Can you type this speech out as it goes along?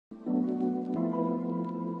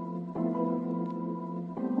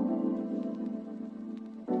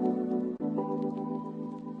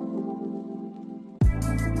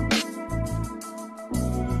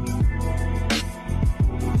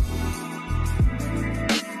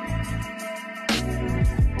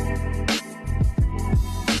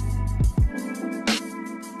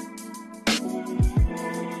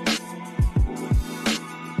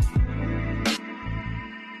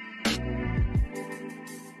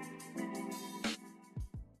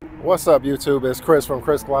What's up, YouTube? It's Chris from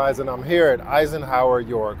ChrisGlides, and I'm here at Eisenhower,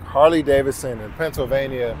 York, Harley-Davidson in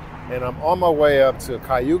Pennsylvania, and I'm on my way up to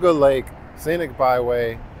Cayuga Lake, Scenic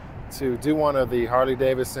Byway, to do one of the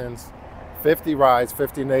Harley-Davidson's 50 Rides,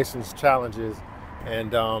 50 Nations challenges.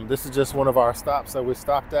 And this is just one of our stops that we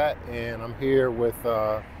stopped at, and I'm here with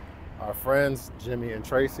our friends, Jimmy and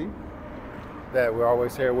Tracy, that we're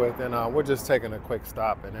always here with, and we're just taking a quick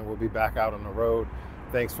stop, and then we'll be back out on the road.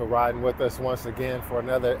 Thanks for riding with us once again for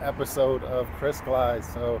another episode of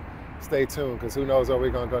ChrisGlides. So stay tuned, because who knows where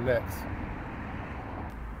we're going to go next.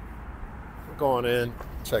 We're going in,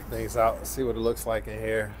 check things out, see what it looks like in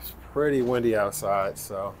here. It's pretty windy outside,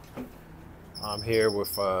 so I'm here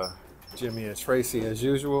with Jimmy and Tracy as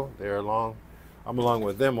usual. I'm along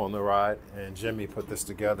with them on the ride, and Jimmy put this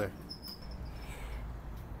together.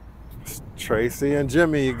 It's Tracy and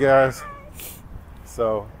Jimmy, you guys.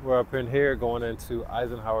 So we're up in here going into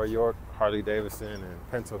Eisenhower, York, Harley-Davidson in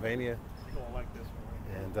Pennsylvania. You're gonna like this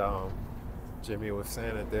one. And Jimmy was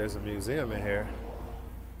saying that there's a museum in here.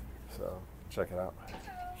 So check it out.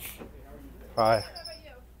 Hi.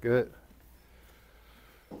 Good.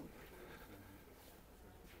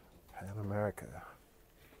 Pan America.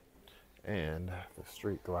 And the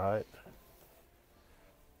Street Glide.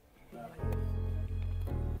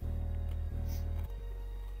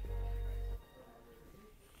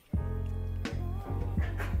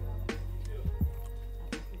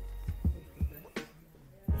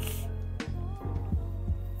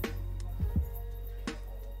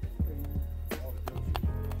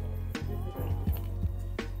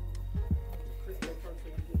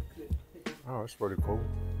 Oh, that's pretty cool.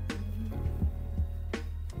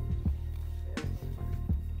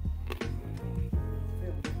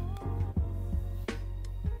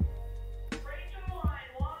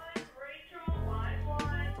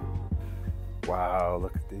 Wow,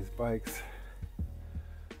 look at these bikes.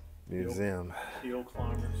 Museum. Hill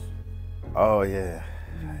climbers. Oh yeah.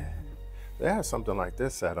 They had something like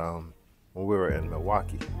this at when we were in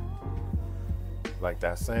Milwaukee. Like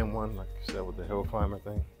that same one, like you said, with the hill climber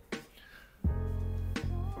thing.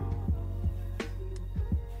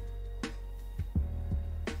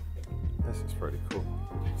 This is pretty cool.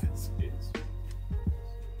 This is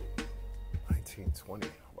 1920.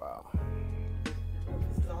 Wow.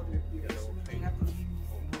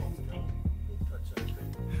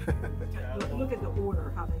 Look at the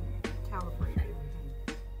order, how they calibrate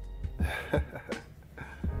everything.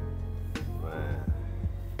 Man.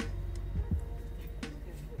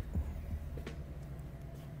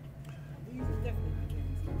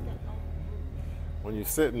 When you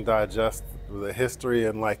sit and digest the history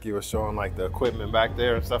and like you were showing like the equipment back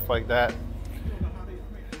there and stuff like that.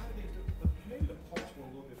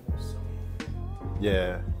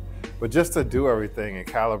 Yeah. But just to do everything and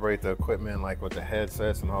calibrate the equipment, like with the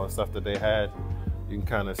headsets and all the stuff that they had, you can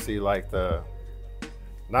kind of see like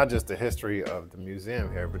not just the history of the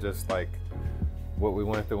museum here, but just like what we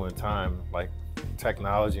went through in time, like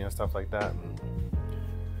technology and stuff like that. And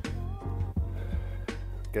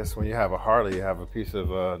I guess when you have a Harley, you have a piece of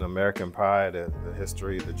the American pie, the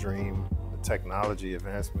history, the dream, the technology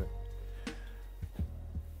advancement.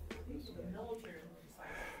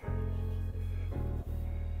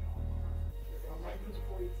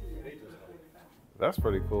 That's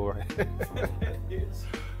pretty cool, right?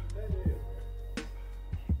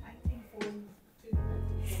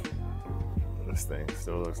 This thing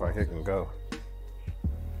still looks like it can go.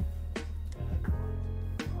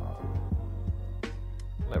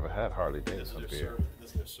 Never had Harley-Davidson beer.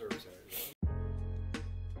 This is their service area.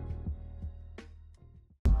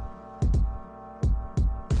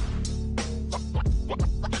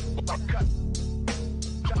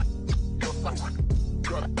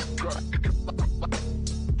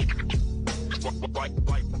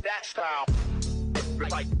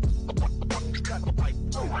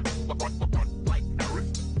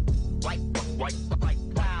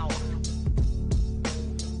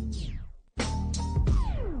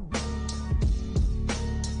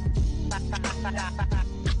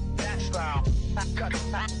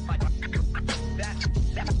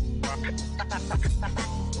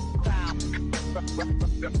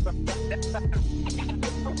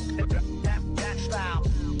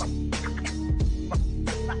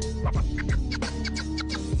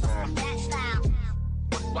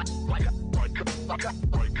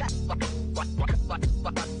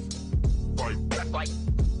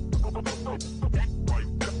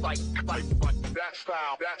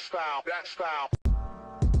 That style. That style.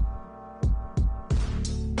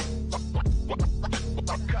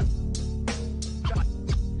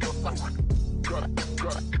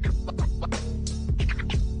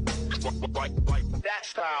 that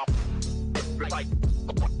style.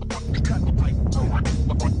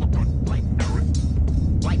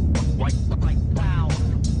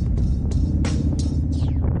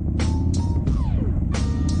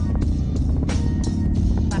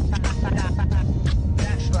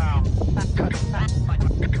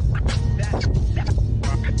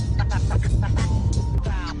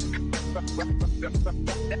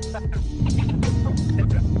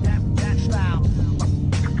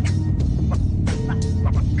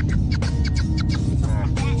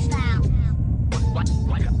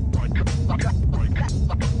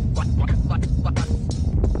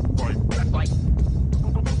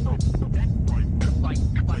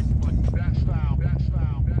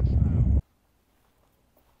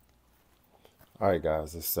 All right,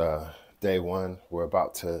 guys, it's day one. We're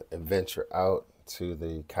about to adventure out to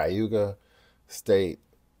the Cayuga State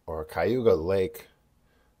or Cayuga Lake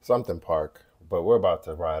something park, but we're about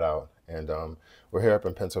to ride out. And we're here up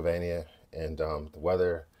in Pennsylvania, and the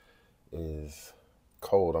weather is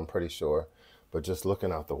cold, I'm pretty sure. But just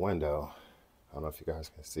looking out the window, I don't know if you guys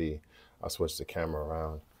can see, I'll switch the camera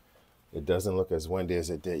around. It doesn't look as windy as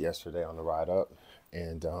it did yesterday on the ride up,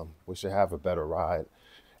 and we should have a better ride.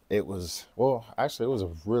 It was, well, actually, it was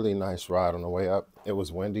a really nice ride on the way up. It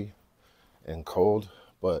was windy and cold,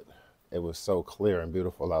 but it was so clear and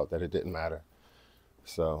beautiful out that it didn't matter.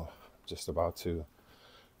 So just about to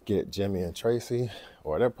get Jimmy and Tracy,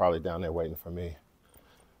 or they're probably down there waiting for me.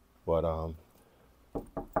 But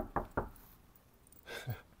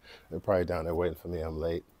they're probably down there waiting for me. I'm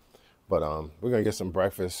late. But we're gonna get some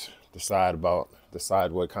breakfast, decide what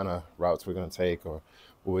kind of routes we're gonna take or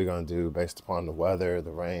what we're gonna do based upon the weather,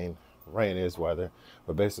 the rain. Rain is weather,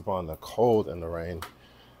 but based upon the cold and the rain,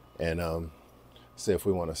 and see if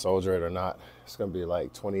we want to soldier it or not. It's gonna be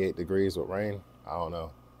like 28 degrees with rain. I don't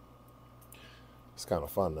know. It's kind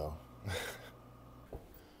of fun though. All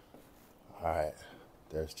right,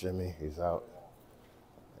 there's Jimmy. He's out,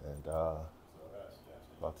 and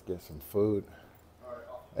about to get some food.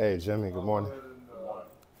 Hey, Jimmy. Good morning.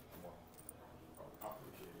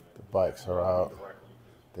 The bikes are out.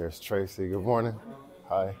 There's Tracy. Good morning.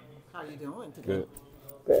 Hi. How you doing today?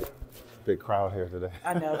 Good. Big crowd here today.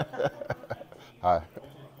 I know. Hi.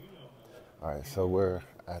 All right, so we're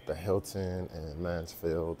at the Hilton in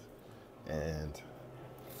Mansfield and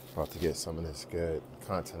about to get some of this good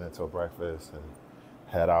continental breakfast and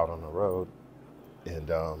head out on the road and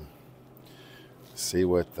see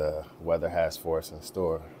what the weather has for us in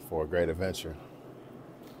store for a great adventure.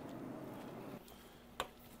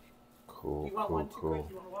 Cool, cool.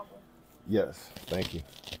 Yes, thank you.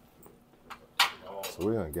 So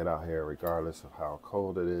we're gonna get out here regardless of how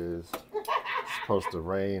cold it is. It's supposed to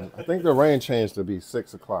rain. I think the rain changed to be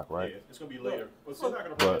 6 o'clock, right? Yeah, it's gonna be later. But it's not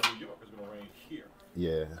gonna rain in New York. It's gonna rain here.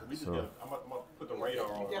 Yeah. So we just I'm gonna put the radar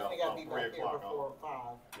on You definitely gotta be about 3 back here o'clock. before 5.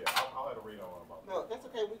 Yeah, I'll have the radar on about. No, that's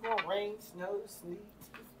okay. We're gonna rain, snow, sleet.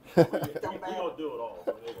 We're Don't matter. gonna do it all.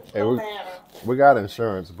 So Hey, Don't matter. we got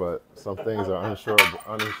insurance, but some things are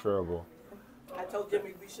uninsurable. I told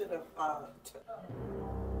Jimmy we should have.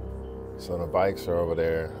 So the bikes are over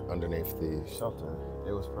there underneath the shelter.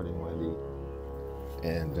 It was pretty windy,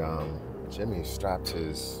 and Jimmy strapped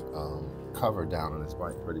his cover down on his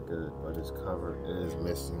bike pretty good, but his cover is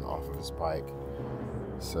missing off of his bike.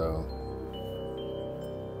 So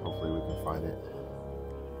hopefully we can find it.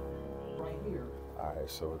 Right here. All right,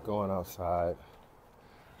 so we're going outside.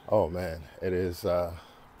 Oh man, it is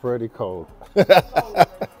pretty cold.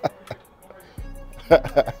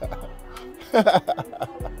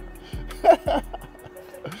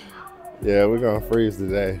 Yeah, we're gonna freeze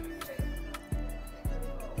today.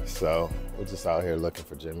 So we're just out here looking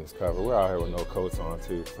for Jimmy's cover. We're out here with no coats on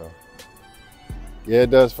too, so. Yeah,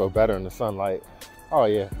 it does feel better in the sunlight. Oh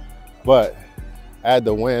yeah, but add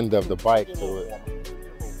the wind of the bike to it.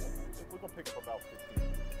 we're gonna pick up about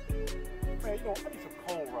 15. Man, you know, I need some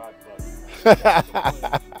cold rod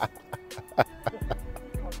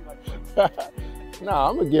buddies. Nah,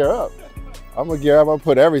 I'm gonna gear up. I'm gonna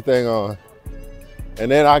put everything on. And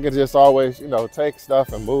then I can just always, you know, take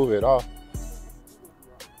stuff and move it off.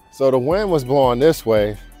 So the wind was blowing this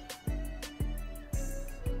way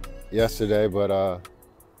yesterday, but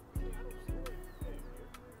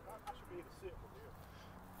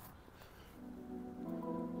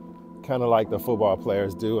kind of like the football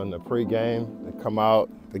players do in the pregame. They come out,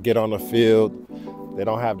 they get on the field, they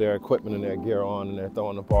don't have their equipment and their gear on, and they're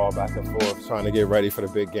throwing the ball back and forth, trying to get ready for the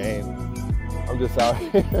big game. I'm just out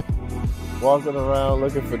here walking around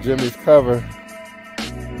looking for Jimmy's cover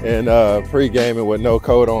and pre-gaming with no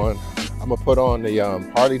coat on. I'm gonna put on the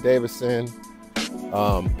Harley-Davidson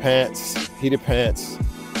pants, heated pants,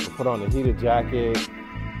 put on the heated jacket.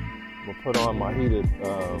 We'll put on my heated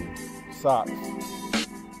socks.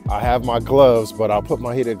 I have my gloves, but I'll put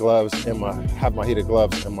my heated gloves in my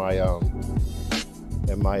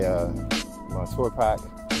my tour pack,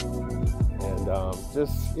 and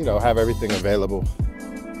just, you know, have everything available.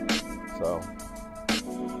 So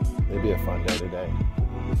it'll be a fun day today,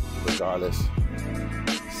 regardless.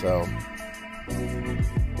 So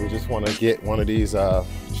we just want to get one of these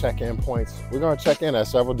check-in points. We're going to check in at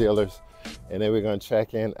several dealers, and then we're going to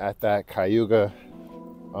check in at that Cayuga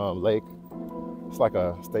lake. It's like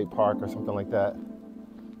a state park or something like that.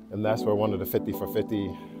 And that's where one of the 50 for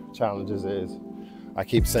 50 challenges is. I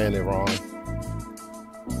keep saying it wrong,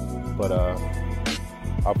 but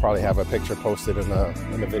I'll probably have a picture posted in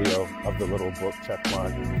the video of the little book check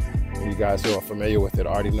mark. And you guys who are familiar with it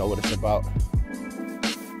already know what it's about.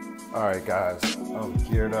 All right, guys, I'm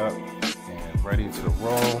geared up and ready to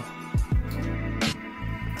roll.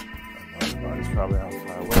 Everybody's probably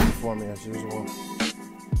outside waiting for me as usual.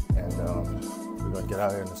 And we're gonna get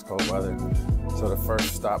out here in this cold weather. So the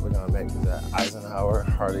first stop we're gonna make is at Eisenhower,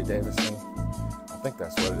 Harley-Davidson. I think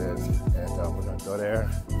that's what it is. And we're gonna go there,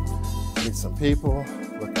 meet some people,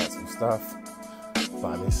 look at some stuff,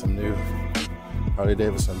 find me some new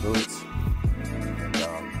Harley-Davidson boots, and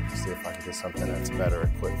see if I can get something that's better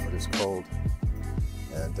equipped for this cold,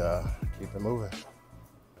 and keep it moving.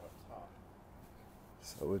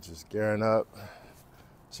 So we're just gearing up.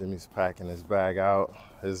 Jimmy's packing his bag out.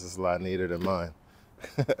 His is a lot neater than mine.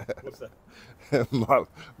 What's that?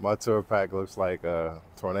 my tour pack looks like a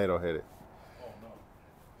tornado hit it. Oh, no.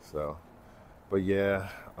 So, but yeah,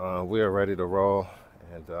 we are ready to roll,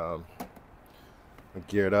 and we're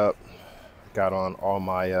geared up. Got on all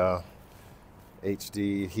my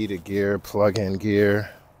HD heated gear, plug-in gear,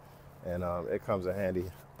 and it comes in handy,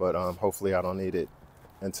 but hopefully I don't need it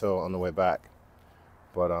until on the way back.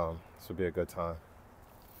 But this will be a good time.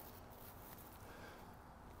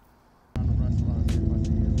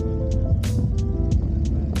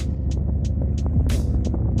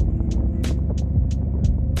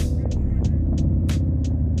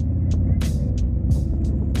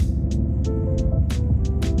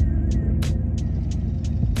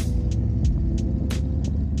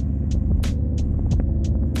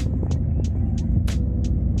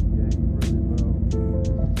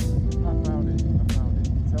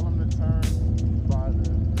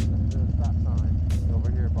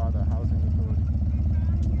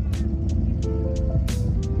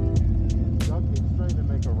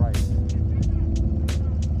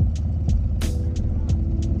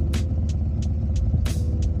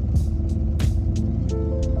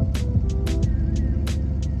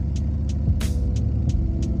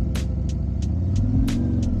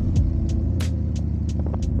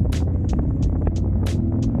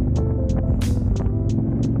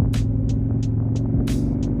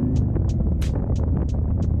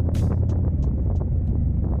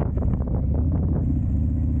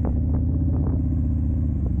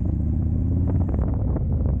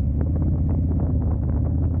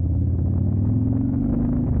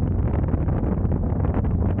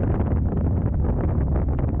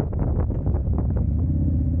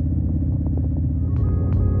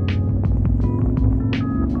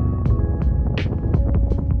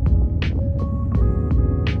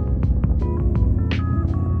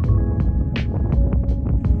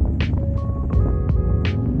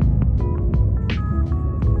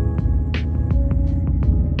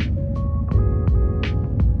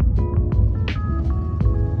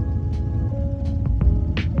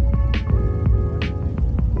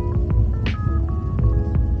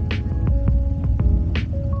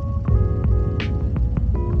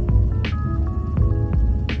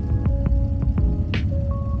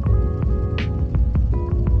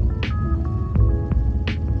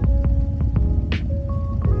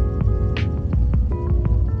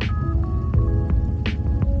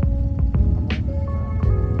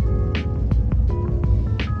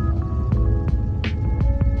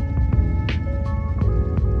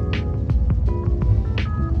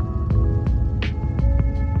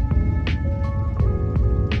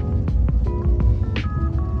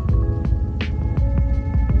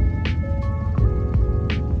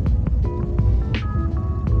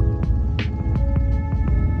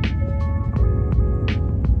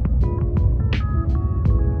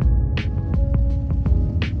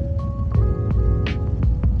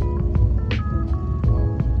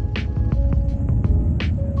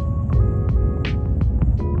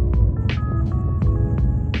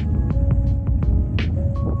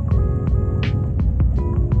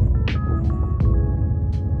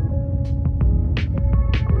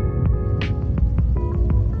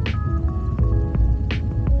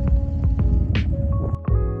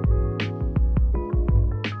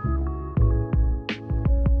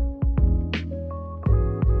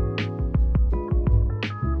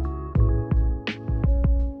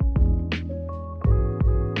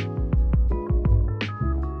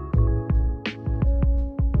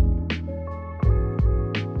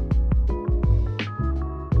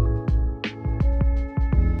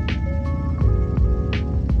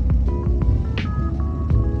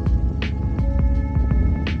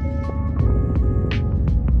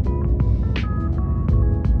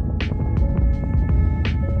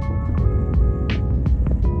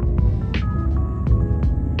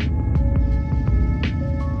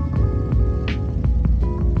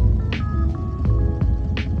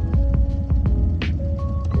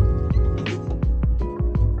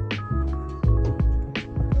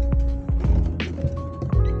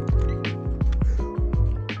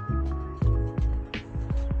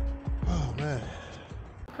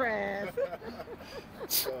 Chris.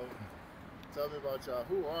 So, tell me about y'all.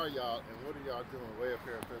 Who are y'all and what are y'all doing way up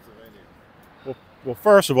here in Pennsylvania? Well,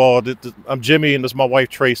 first of all, I'm Jimmy and this is my wife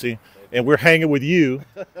Tracy, and we're hanging with you.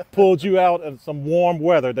 Pulled you out in some warm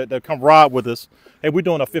weather that come ride with us. Hey, we're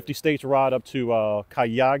doing a 50 states ride up to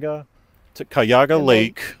Cayuga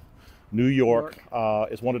Lake, New York.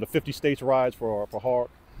 It's one of the 50 states rides for Hark,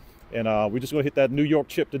 and we're just gonna hit that New York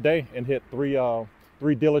chip today and hit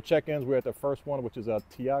three dealer check-ins. We're at the first one, which is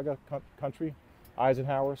Tioga Country,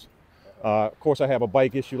 Eisenhower's. Of course, I have a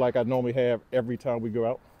bike issue like I normally have every time we go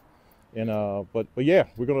out. And but yeah,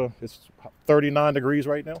 it's 39 degrees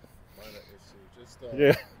right now. Minor issue. Just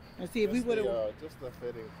Yeah. Let's see if we would have. just the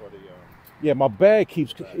fitting for the. Yeah, my bag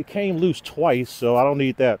it came loose twice, so I don't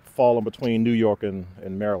need that falling between New York and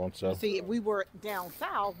Maryland. So See, if we were down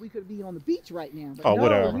south, we could be on the beach right now. But Oh, no,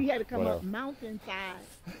 whatever, we had to come up whatever. mountainside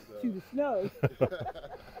to the snow.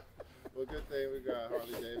 Well, good thing we got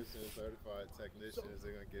Harley-Davidson certified technicians.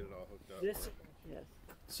 They're gonna get it all hooked up. This, Yes.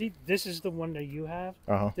 see, this is the one that you have.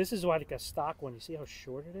 This is like a stock one. You see how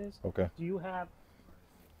short it is? Okay. Do you have?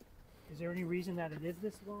 Is there any reason that it is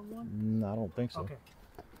this long one? No, I don't think so. Okay.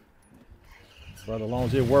 But as long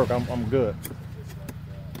as it works, I'm good.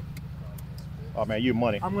 Oh man, you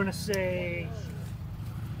money. I'm gonna say.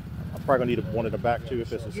 I'm probably gonna need one in the back too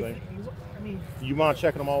if it's the same. I mean, You mind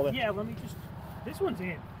checking them all in? yeah. Let me just. This one's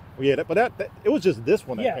in. Well, yeah, but that it was just this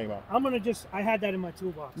one that Yeah. came out. I'm gonna just. I had that in my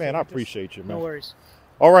toolbox. Man, so I just- appreciate you, man. No worries.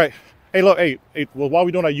 All right. Hey, look. Hey. Well, while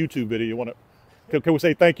we're doing our YouTube video, you want to? Can we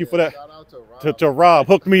say thank you for that? Shout out to Rob. To Rob,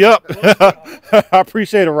 hooked me up. I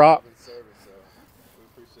appreciate it, Rob. in service, so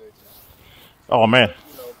we appreciate you. Oh man.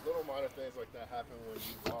 You know, little minor things like that happen when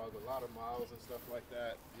you log a lot of miles and stuff like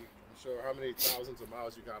that. You show how many thousands of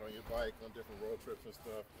miles you got on your bike on different road trips and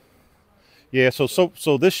stuff. Yeah.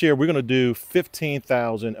 So this year we're gonna do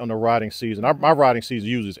 15,000 on the riding season. My riding season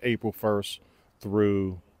usually is April 1st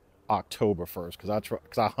through October 1st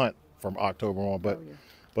because I hunt from October on.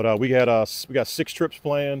 But we got 6 trips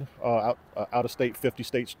planned out of state, 50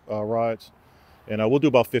 states rides, and we'll do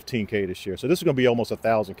about 15K this year. So this is gonna be almost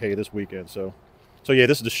 1,000K this weekend. So yeah,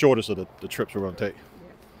 this is the shortest of the trips we're gonna take.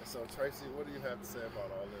 So Tracy, what do you have to say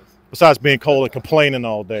about all this? Besides being cold and complaining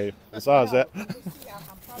all day. Besides that. I'm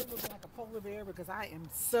probably looking like a polar bear because I am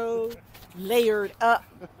so layered up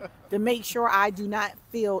to make sure I do not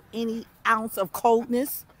feel any ounce of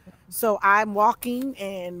coldness. So I'm walking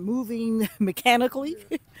and moving mechanically.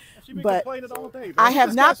 But all day, I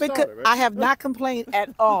have not been. I have not complained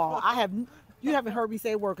at all. You haven't heard me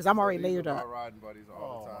say a word because I'm already These layered are my up. riding buddies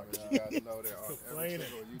all the time, and you guys know they're on every single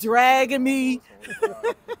YouTube Dragging me. video.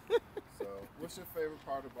 So, what's your favorite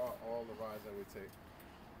part about all the rides that we take?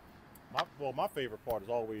 My favorite part is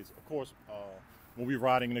always, of course, when we're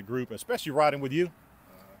riding in a group, especially riding with you.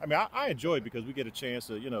 I mean, I enjoy it because we get a chance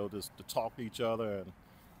to, just to talk to each other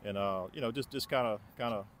and just kind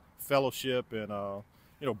of fellowship and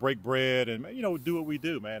break bread and do what we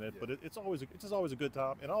do, man. But it's just always a good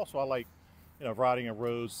time. And also, I like riding in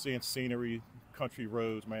roads, seeing scenery, country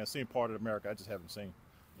roads, man, seeing part of America I just haven't seen.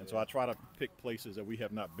 And so I try to pick places that we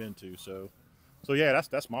have not been to. So yeah,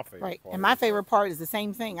 that's my favorite Right. part. And my favorite part is the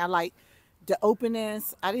same thing. I like the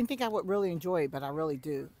openness. I didn't think I would really enjoy it, but I really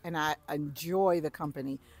do. And I enjoy the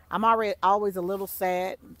company. I'm always a little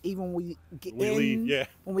sad, even when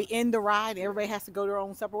when we end the ride, everybody has to go their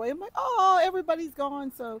own separate way. I'm like, oh, everybody's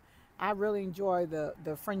gone. So I really enjoy the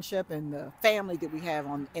friendship and the family that we have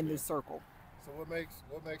in this circle. So what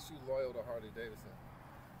makes you loyal to Harley-Davidson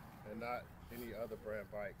and not any other brand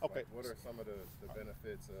bikes? Okay. Like, what are some of the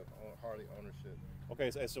benefits of Harley ownership?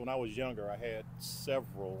 Okay, so when I was younger, I had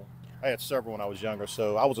several when I was younger.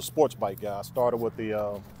 So I was a sports bike guy. I started with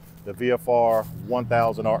the VFR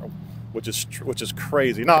 1000R, which is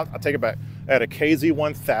crazy. No, I take it back. I had a KZ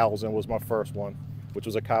 1000 was my first one, which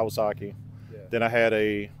was a Kawasaki. Yeah. Then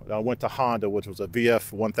I went to Honda, which was a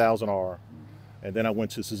VF 1000R. And then I went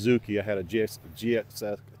to Suzuki. I had a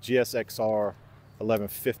GSXR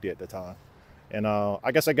 1150 at the time. And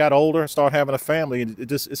I guess I got older and started having a family, and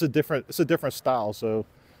it's a different style. So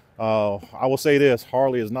I will say this: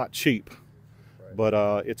 Harley is not cheap, but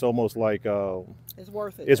it's almost like it's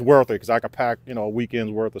worth it. It's worth it because I can pack a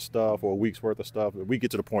weekend's worth of stuff or a week's worth of stuff. We get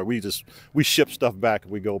to the point we ship stuff back if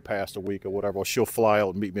we go past a week or whatever. Or she'll fly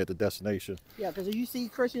out and meet me at the destination. Yeah, because you see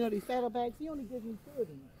Chris, these saddlebags, he only gives me 2 of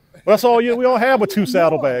them. Well, that's all we don't have but 2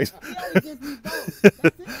 saddlebags. He only gives me both. That's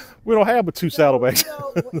it. We don't have but 2 saddlebags.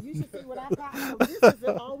 You should see what I got. So this is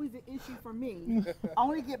always an issue for me. I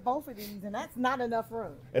only get both of these, and that's not enough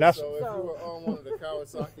room. And that's So if you were on one of the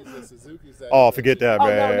Kawasaki's and Suzuki's, forget that,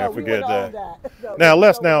 man. We Forget wouldn't that. own that. No, Now, we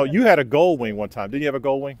Les, don't now own that. you had a gold wing one time. Didn't you have a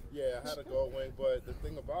gold wing? Yeah, Yeah, I had a gold wing, but the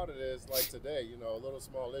thing about it is, like today, you know, a little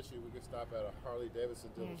small issue, we could stop at a Harley-Davidson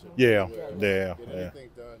dealership. Yeah, Get anything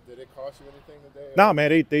done. Did it cost you anything today? Nah,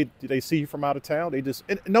 man, they see you from out of town. They just,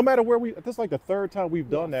 and no matter where this is like the third time we've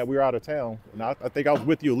done that. We're out of town, and I think I was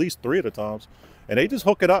with you at least 3 of the times, and they just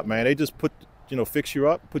hook it up, man. They just fix you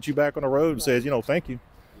up, put you back on the road, and says, thank you,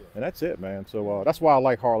 and that's it, man. So that's why I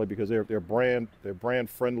like Harley, because they're brand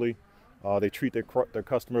friendly. They treat their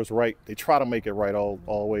customers right. They try to make it right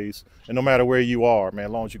always, and no matter where you are, man,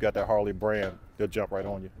 as long as you got that Harley brand, they'll jump right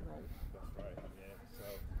on you. That's right, man. So,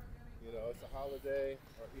 it's a holiday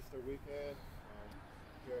or Easter weekend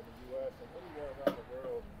here in the U.S. and anywhere around the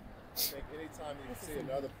world. I think anytime you see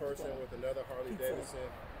another person with another Harley-Davidson,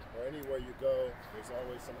 or anywhere you go, there's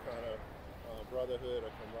always some kind of brotherhood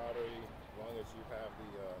or camaraderie, as long as you have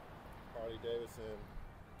the Harley-Davidson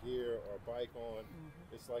gear or bike on.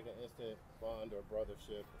 It's like an instant bond or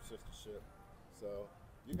brothership or sistership. So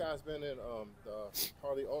you guys been in the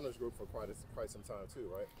Harley owners group for quite some time too,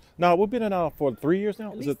 right? No, we've been in for 3 years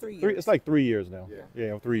now. At least 3 years. It's like 3 years now.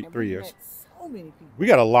 Yeah, three years. Met so many people. We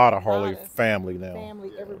got a lot of Harley family now.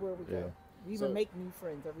 Family everywhere we go. We even make new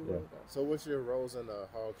friends everywhere we go. So what's your roles in the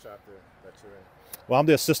Hall chapter that you're in? Well, I'm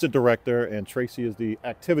the assistant director, and Tracy is the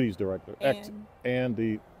activities director, and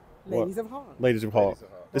the Ladies of Harley. Ladies of Harley.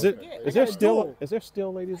 Is there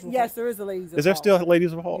still Ladies of Harley? Yes, there is a Ladies of Harley. Is there still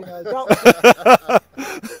Ladies of Harley?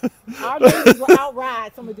 Our ladies will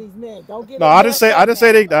outride some of these men. Don't get. No, I didn't say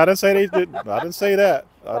they didn't. I didn't say that.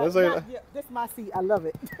 I didn't say that. This is my seat. I love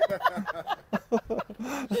it. All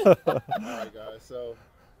right, guys. So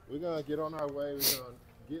we're gonna get on our way. We're gonna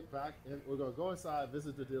get back in. We're gonna go inside,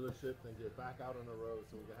 visit the dealership, and get back out on the road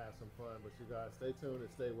so we can have some fun. But you guys stay tuned and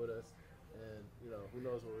stay with us. And who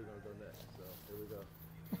knows where we're gonna go next. So here we go.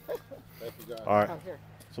 Thank you guys. All right.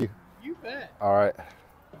 So, you bet. All right.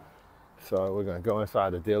 So we're gonna go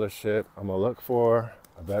inside the dealership. I'm gonna look for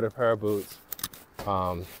a better pair of boots.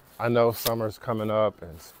 I know summer's coming up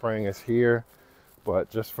and spring is here, but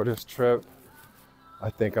just for this trip, I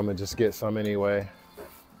think I'm gonna just get some anyway.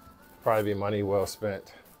 Probably be money well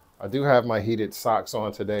spent. I do have my heated socks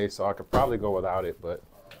on today, so I could probably go without it, but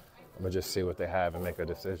I'm gonna just see what they have and make a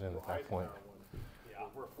decision at that point.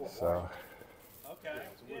 So.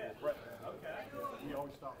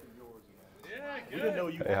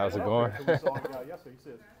 Hey, how's it going? He said, well,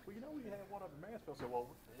 we had one up in Mansfield. I said, well,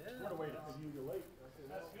 we're the way to Cayuga Lake. That's good.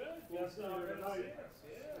 That's good. That's good.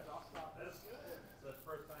 So that's the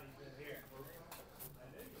first time you've been here.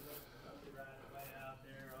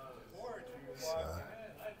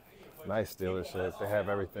 Nice dealership. They have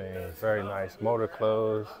everything. Very nice motor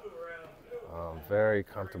clothes. Very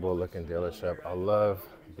comfortable looking dealership. I love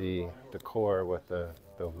the decor with the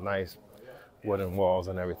nice wooden walls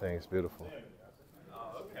and everything. It's beautiful.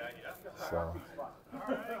 So. All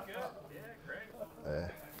right, good. Yeah,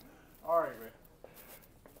 great. All right, man.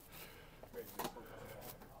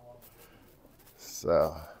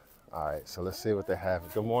 So, all right. So let's see what they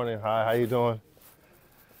have. Good morning. Hi. How you doing?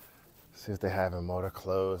 See what they have in motor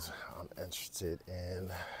clothes. I'm interested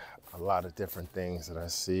in a lot of different things that I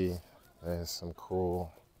see. There's some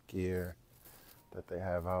cool gear that they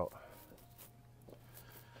have out.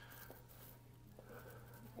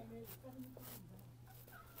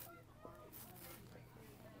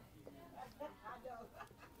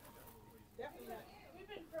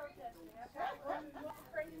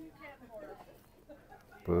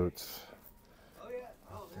 Boots. I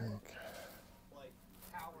think.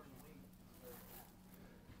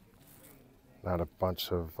 Not a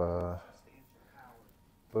bunch of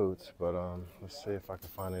boots, but let's see if I can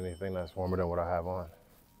find anything that's warmer than what I have on.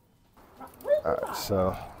 All right,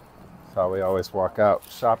 so that's how we always walk out.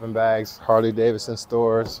 Shopping bags, Harley-Davidson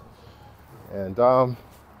stores, and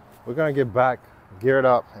we're gonna get back, geared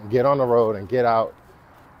up, and get on the road and get out.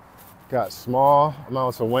 Got small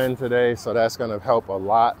amounts of wind today, so that's gonna help a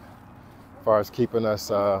lot as far as keeping us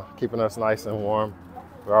nice and warm.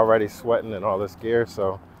 We're already sweating in all this gear,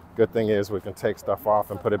 so good thing is we can take stuff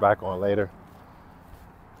off and put it back on later.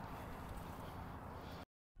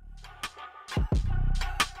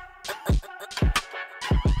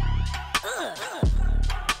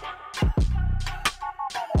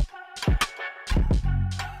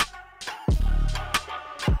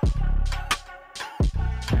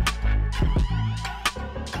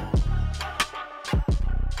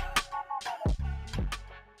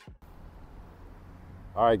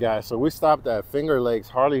 All right, guys, so we stopped at Finger Lakes,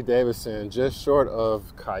 Harley-Davidson, just short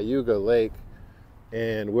of Cayuga Lake.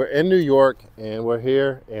 And we're in New York, and we're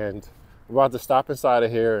here, and we're about to stop inside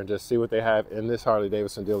of here and just see what they have in this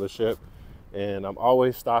Harley-Davidson dealership. And I'm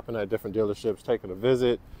always stopping at different dealerships, taking a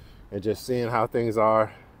visit, and just seeing how things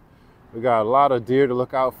are. We got a lot of deer to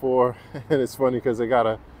look out for, and it's funny because they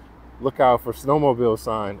gotta look out for snowmobile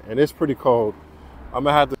sign, and it's pretty cold. I'm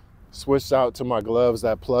gonna have to switch out to my gloves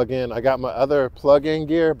that plug in. I got my other plug-in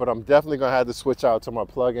gear, but I'm definitely gonna have to switch out to my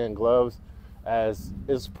plug-in gloves as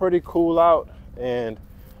it's pretty cool out and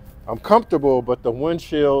I'm comfortable, but the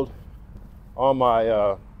windshield on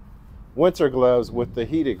my winter gloves with the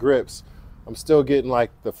heated grips, I'm still getting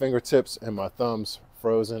like the fingertips and my thumbs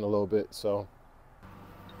frozen a little bit. So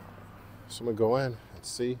I'm gonna go in and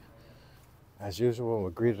see. As usual,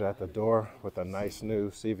 we're greeted at the door with a nice new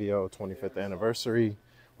CVO 25th anniversary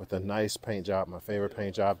with a nice paint job, my favorite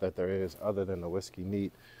paint job that there is other than the whiskey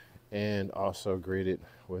neat, and also greeted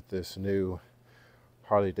with this new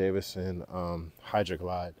Harley-Davidson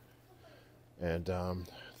HydroGlide and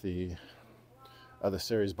the other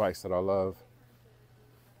series bikes that I love.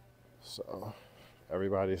 So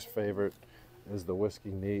everybody's favorite is the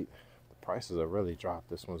whiskey neat. The prices are really dropped.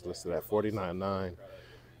 This one's listed at $49.9,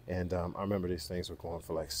 and I remember these things were going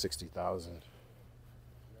for like $60,000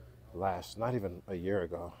 not even a year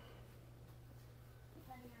ago.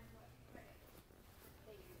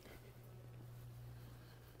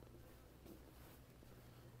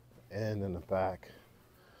 And in the back,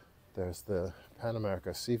 there's the Pan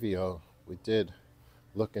America CVO. We did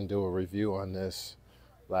look and do a review on this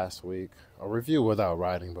last week. A review without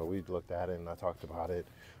riding, but we looked at it and I talked about it.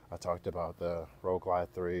 I talked about the RoadGlide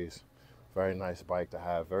 3s. Very nice bike to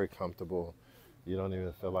have, very comfortable. You don't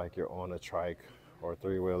even feel like you're on a trike or a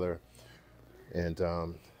three-wheeler. And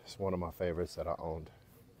it's one of my favorites that I owned.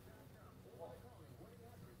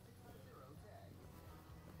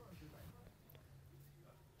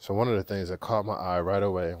 So one of the things that caught my eye right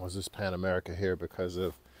away was this Pan America here because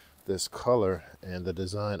of this color and the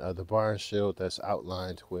design of the barn shield that's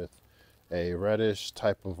outlined with a reddish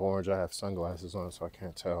type of orange. I have sunglasses on so I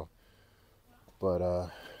can't tell. But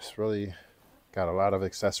it's really got a lot of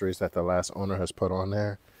accessories that the last owner has put on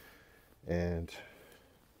there. And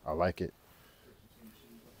I like it.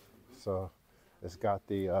 So it's got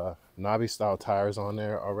the knobby style tires on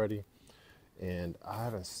there already. And I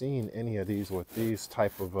haven't seen any of these with these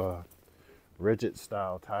type of rigid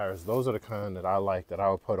style tires. Those are the kind that I like, that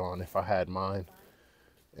I would put on if I had mine.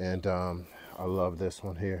 And I love this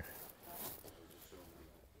one here.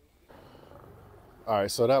 All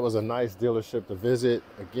right, so that was a nice dealership to visit.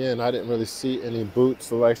 Again, I didn't really see any boot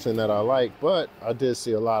selection that I like, but I did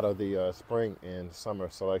see a lot of the spring and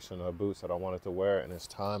summer selection of boots that I wanted to wear, and it's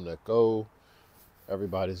time to go.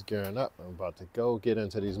 Everybody's gearing up. I'm about to go get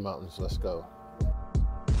into these mountains. Let's go.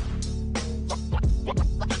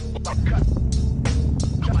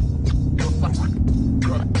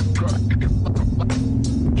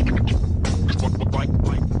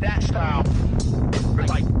 That style.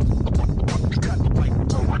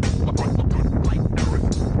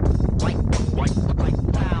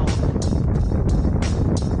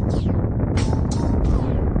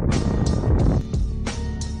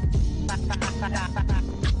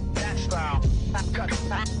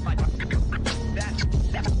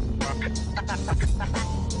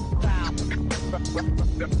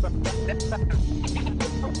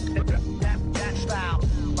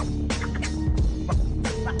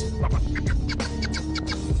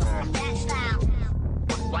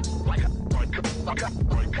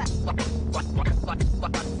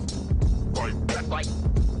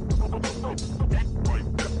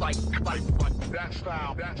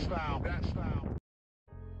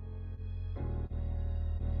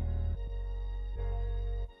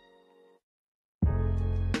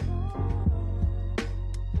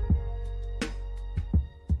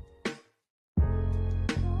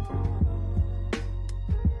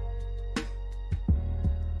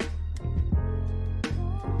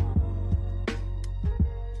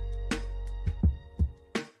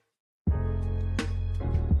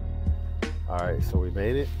 All right, so we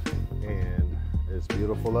made it, and it's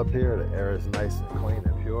beautiful up here. The air is nice and clean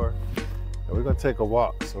and pure. And we're gonna take a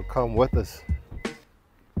walk, so come with us.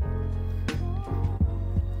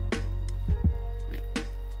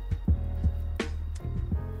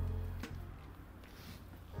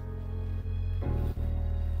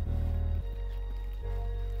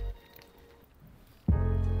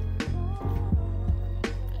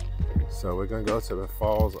 So we're gonna go to the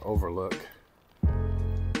falls overlook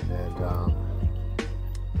and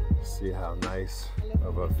see how nice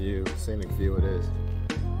of a view, scenic view it is.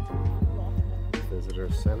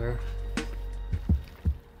 Visitor center.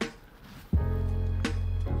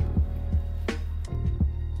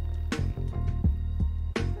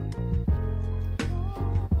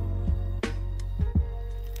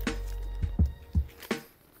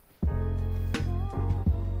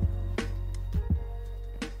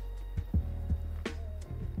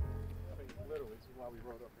 we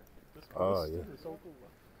rode up here. Oh, yeah. This is so cool.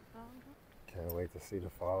 Can't wait to see the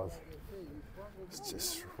falls. It's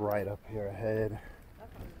just right up here ahead.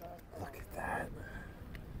 Look at that.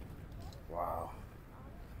 Wow.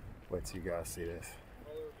 Wait till you guys see this.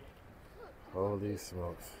 Holy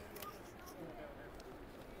smokes.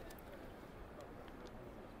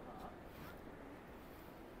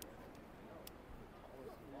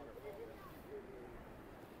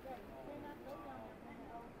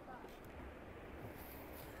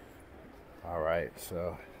 All right,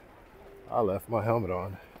 so I left my helmet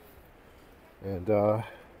on, and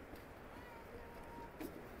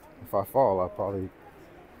if I fall, I'll probably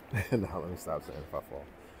no, let me stop saying if I fall.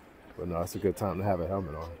 But no, it's a good time to have a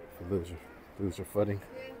helmet on if you lose your footing.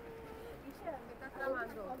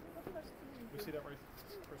 You see that right?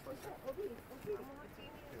 Look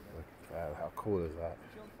at that. How cool is that?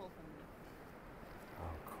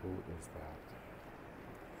 How cool is that?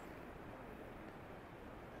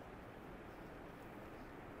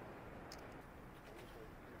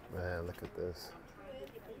 Man, look at this.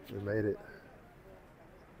 We made it.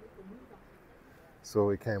 That's what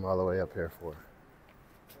we came all the way up here for.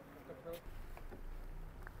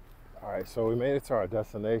 All right, so we made it to our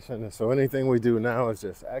destination. And so anything we do now is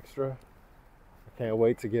just extra. I can't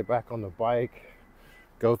wait to get back on the bike,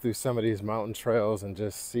 go through some of these mountain trails and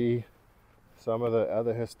just see some of the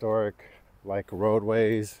other historic, like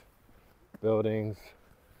roadways, buildings,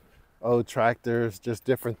 old tractors, just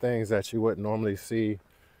different things that you wouldn't normally see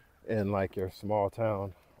in like your small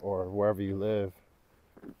town or wherever you live.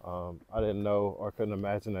 I didn't know or couldn't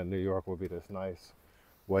imagine that New York would be this nice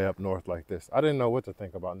way up north like this. I didn't know what to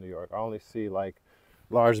think about New York. I only see like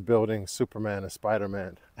large buildings, Superman and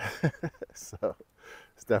Spider-Man. So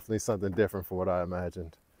it's definitely something different from what I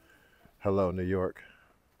imagined. Hello, New York.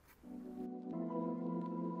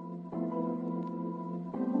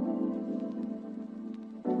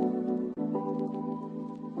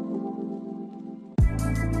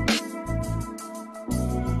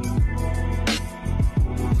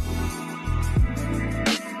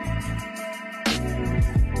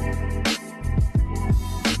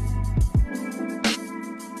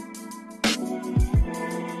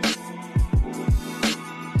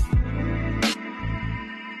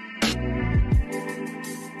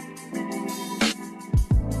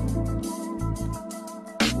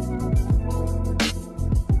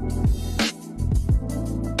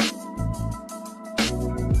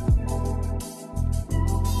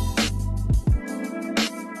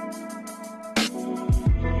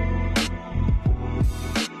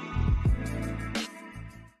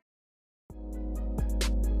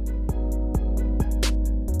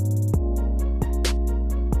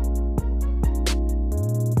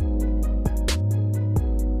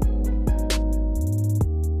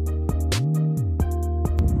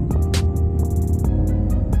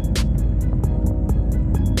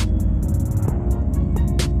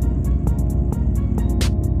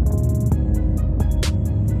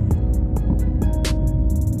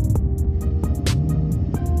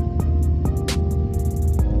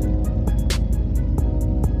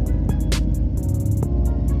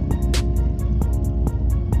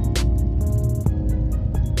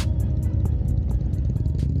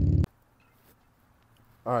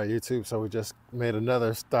 All right, YouTube, so we just made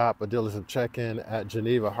another stop, a dealership check-in at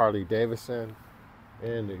Geneva Harley-Davidson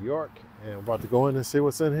in New York, and we're about to go in and see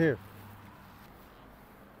what's in here.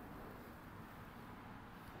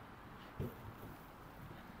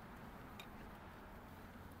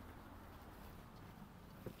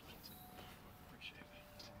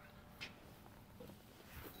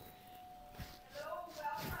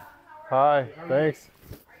 Hi, thanks. Are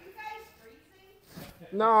you guys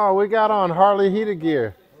freezing? No, we got on Harley heated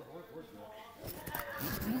gear.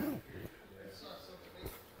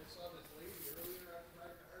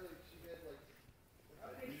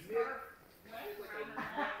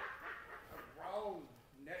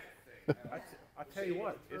 I tell you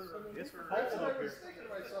what, it's cold up here.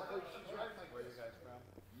 Where are you guys from?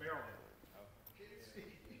 Maryland.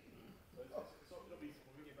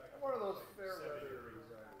 One of those fair weather.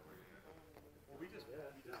 Well, we went to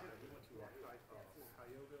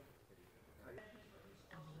Cayuga.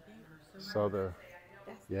 So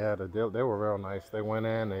they were real nice. They went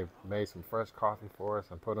in, they made some fresh coffee for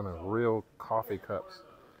us and put them in real coffee cups,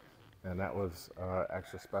 and that was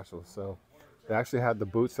extra special. So they actually had the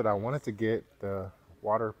boots that I wanted to get, the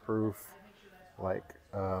waterproof, like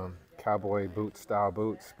cowboy boot style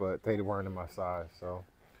boots, but they weren't in my size. So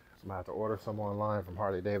I'm gonna have to order some online from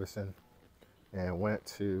Harley-Davidson, and went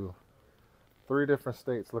to 3 different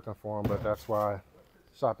states looking for them. But that's why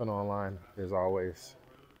shopping online is always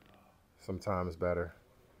sometimes better.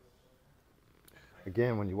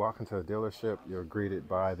 again, when you walk into a dealership, you're greeted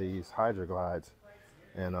by these HarleyDavidsons,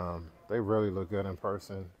 and they really look good in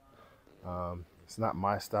person. It's not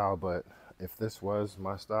my style, but if this was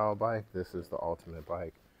my style bike, this is the ultimate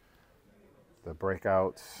bike. The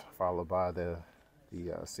breakouts followed by the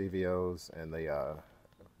CVOs and the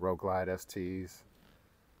RoadGlide STs.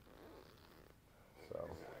 So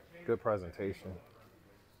good presentation.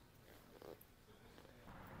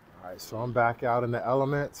 All right, so I'm back out in the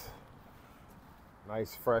element.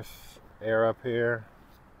 Nice fresh air up here.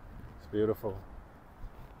 It's beautiful.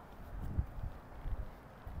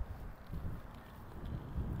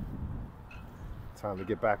 Time to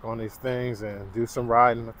get back on these things and do some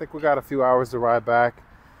riding. I think we got a few hours to ride back.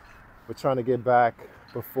 We're trying to get back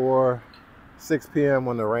before 6 p.m.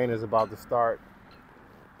 when the rain is about to start,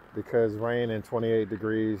 because rain and 28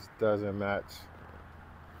 degrees doesn't match.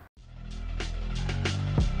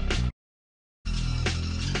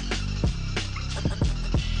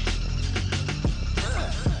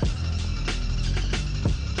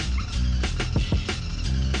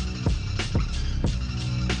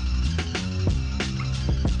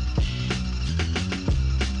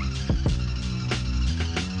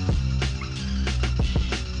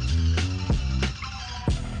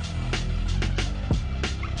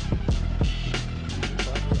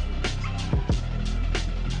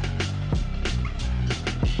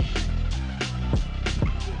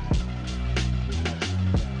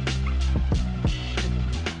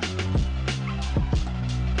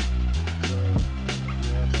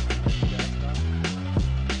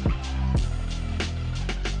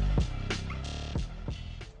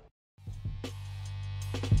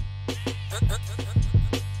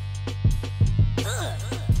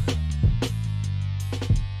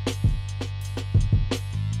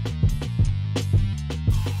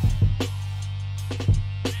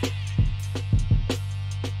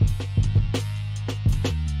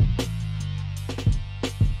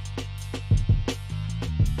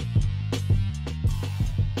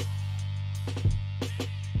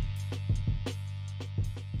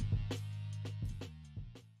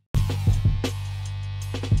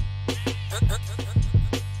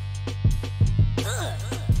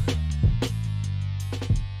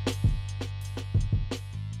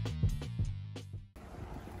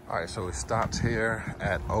 All right, so we stopped here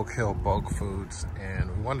at Oak Hill Bulk Foods,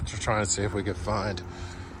 and we wanted to try and see if we could find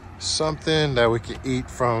something that we could eat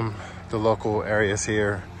from the local areas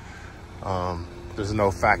here. There's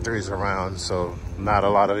no factories around, so not a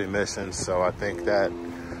lot of emissions. So I think that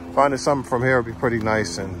finding something from here would be pretty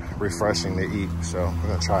nice and refreshing to eat. So we're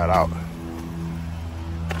gonna try it out.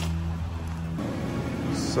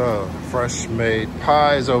 So fresh made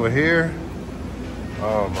pies over here.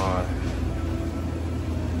 Oh my.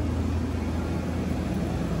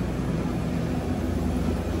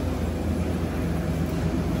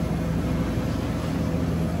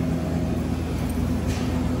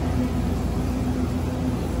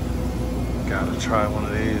 Gotta try one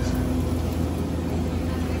of these.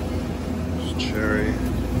 It's cherry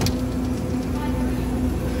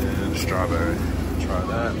and strawberry. Try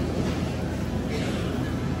that.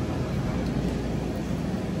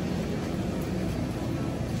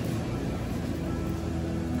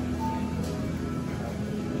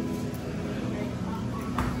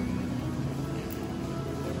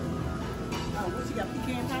 What you got,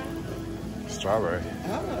 pecan pie? Strawberry.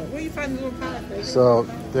 Oh, where you find the little pie? So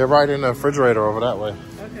they're right in the refrigerator over that way.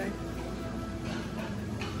 Okay.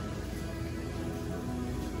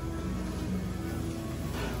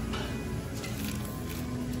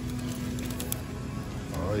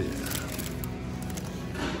 Oh yeah.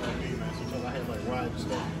 Sometimes I have like ride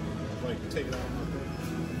stuff, like take it out.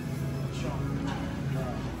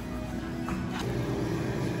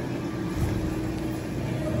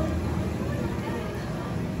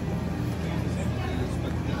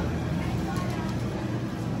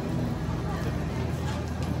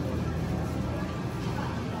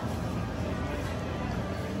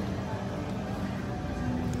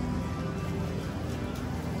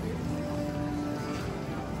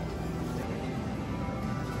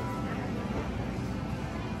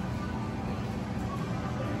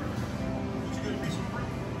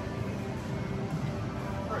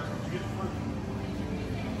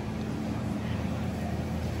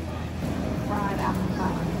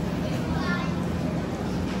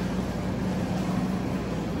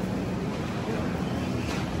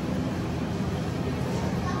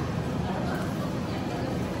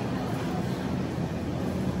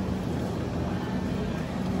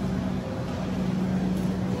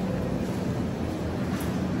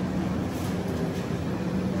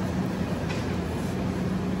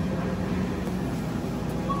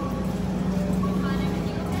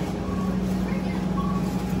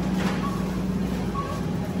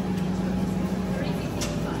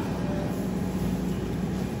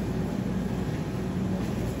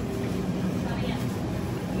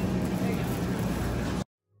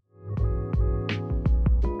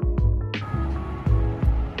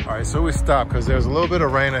 All right, so we stopped because there's a little bit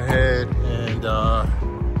of rain ahead, and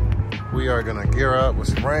we are gonna gear up with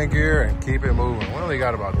some rain gear and keep it moving. We only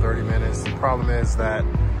got about 30 minutes. The problem is that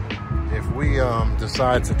if we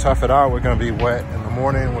decide to tough it out, we're gonna be wet in the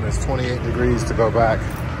morning when it's 28 degrees to go back.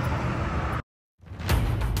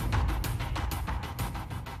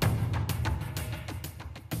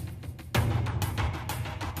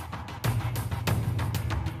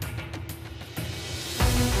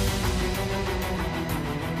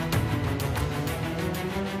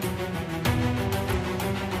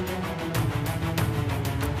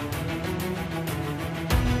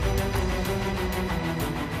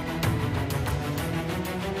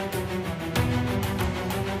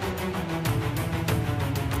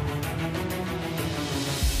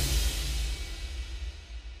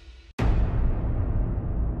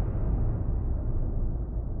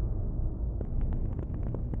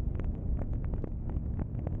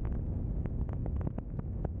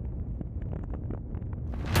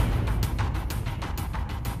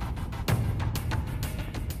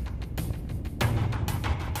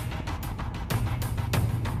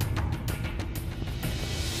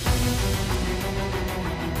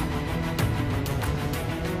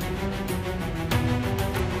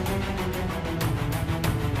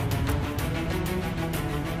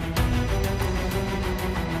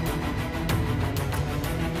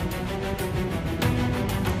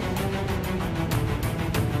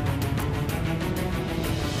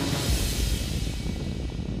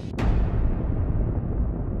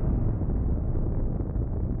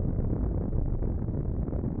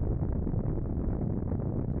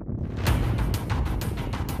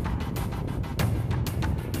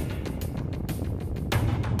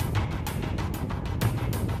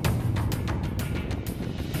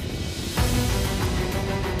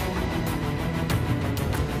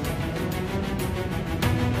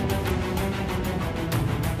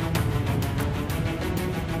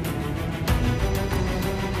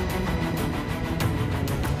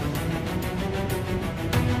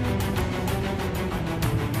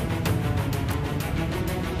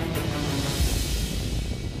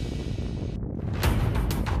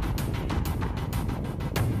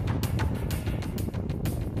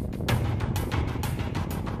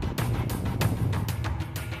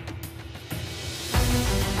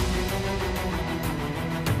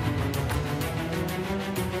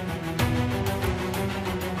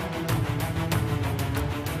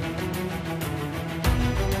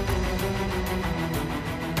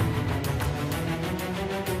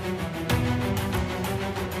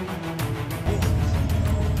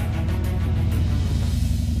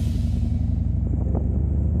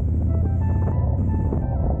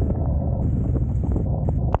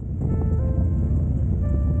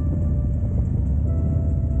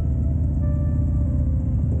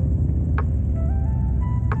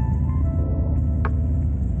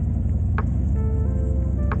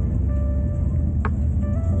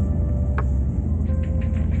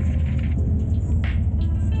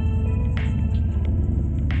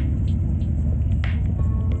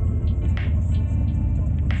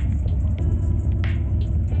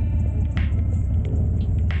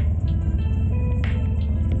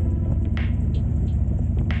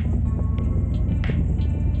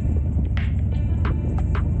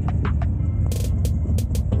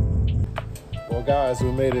 Guys,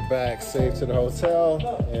 we made it back safe to the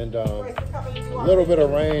hotel, and a little bit of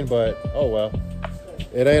rain, but oh well,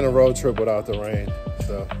 it ain't a road trip without the rain.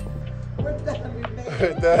 So we're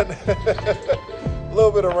done. A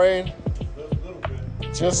little bit of rain,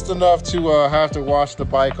 just enough to have to wash the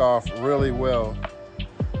bike off really well.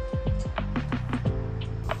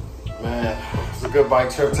 Man, it's a good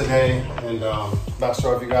bike trip today, and not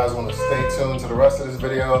sure if you guys want to stay tuned to the rest of this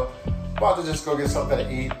video. About to just go get something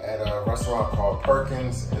to eat at a restaurant called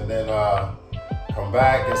Perkins, and then come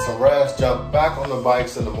back, get some rest, jump back on the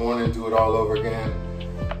bikes in the morning, do it all over again.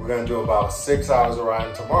 We're gonna do about 6 hours of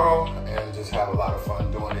riding tomorrow and just have a lot of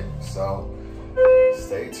fun doing it. So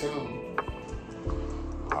stay tuned.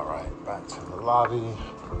 All right, back to the lobby,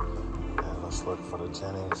 and let's look for the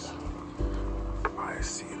Jennings. I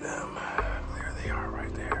see them. There they are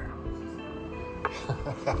right there.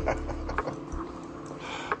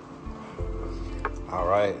 All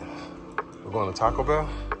right, we're going to Taco Bell?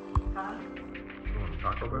 Huh? We're going to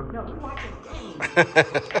Taco Bell? No, we're watching the game.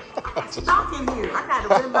 I'm stuck in here. I got to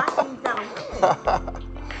win. My team's got to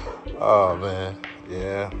win. Oh, man.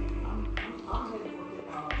 Yeah.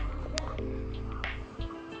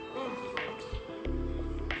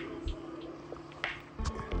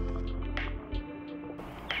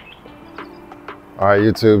 All right,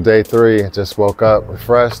 YouTube, day 3. Just woke up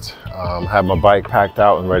refreshed. Had my bike packed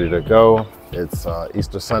out and ready to go. It's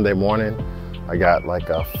Easter Sunday morning. I got like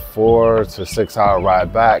a 4 to 6 hour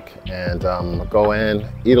ride back, and go in,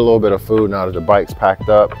 eat a little bit of food now that the bike's packed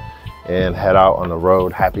up, and head out on the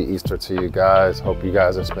road. Happy Easter to you guys. Hope you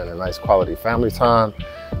guys are spending nice quality family time,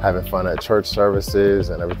 having fun at church services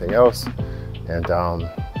and everything else. And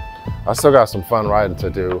I still got some fun riding to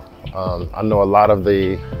do. I know a lot of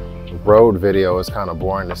the road video is kind of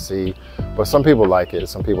boring to see, but some people like it.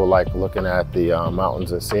 Some people like looking at the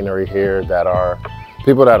mountains and scenery here that are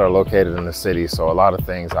people that are located in the city. So a lot of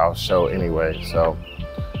things I'll show anyway. So,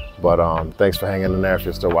 but thanks for hanging in there if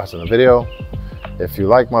you're still watching the video. If you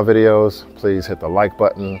like my videos, please hit the like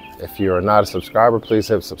button. If you're not a subscriber, please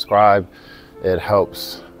hit subscribe. It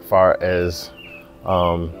helps as far as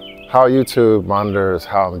how YouTube monitors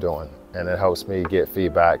how I'm doing, and it helps me get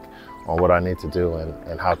feedback on what I need to do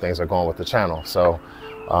and how things are going with the channel. So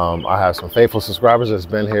I have some faithful subscribers that's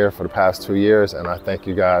been here for the past 2 years, and I thank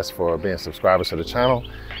you guys for being subscribers to the channel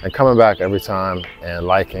and coming back every time and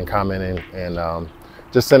liking, commenting, and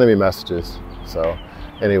just sending me messages. So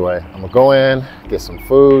anyway, I'm gonna go in, get some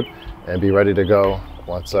food, and be ready to go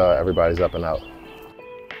once everybody's up and out.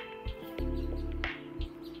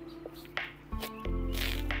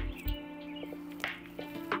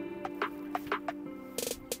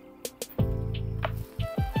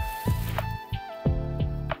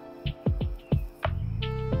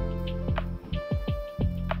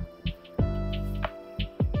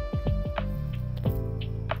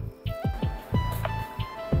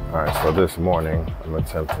 All right, so this morning I'm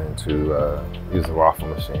attempting to use the waffle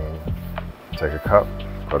machine. Take a cup,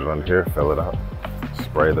 put it under here, fill it up,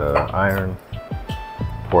 spray the iron,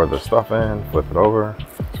 pour the stuff in, flip it over.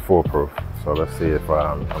 It's foolproof. So let's see if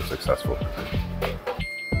I'm successful. So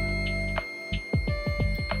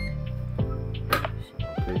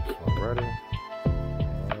peeps, I'm ready.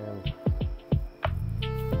 And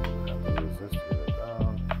I have to use this to get it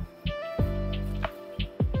down.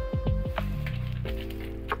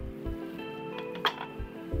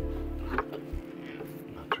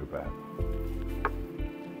 Not too bad.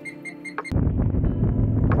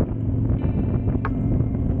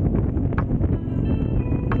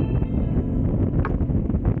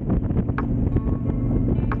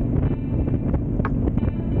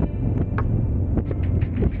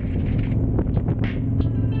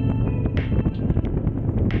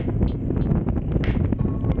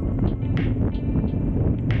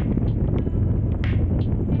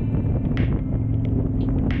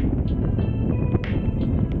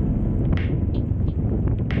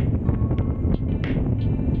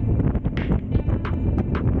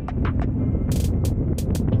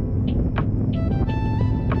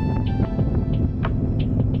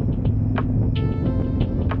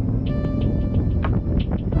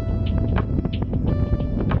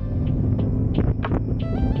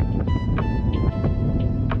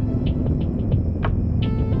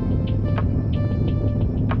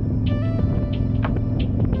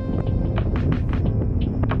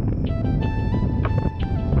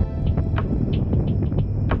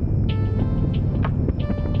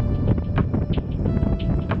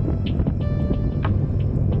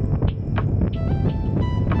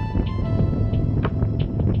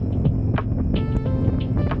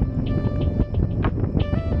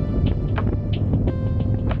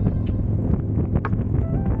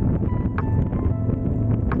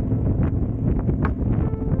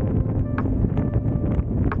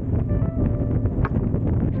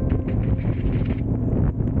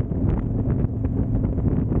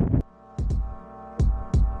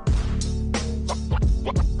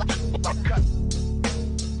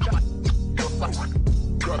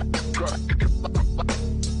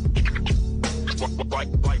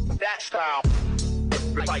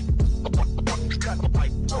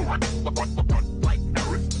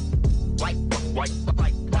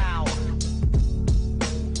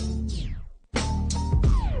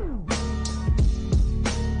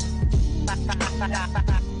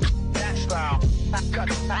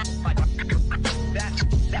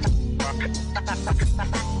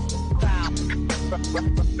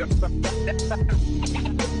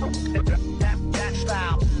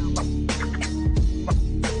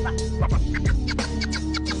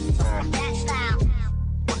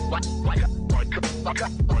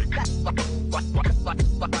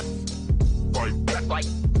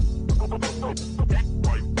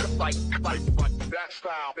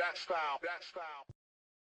 That style.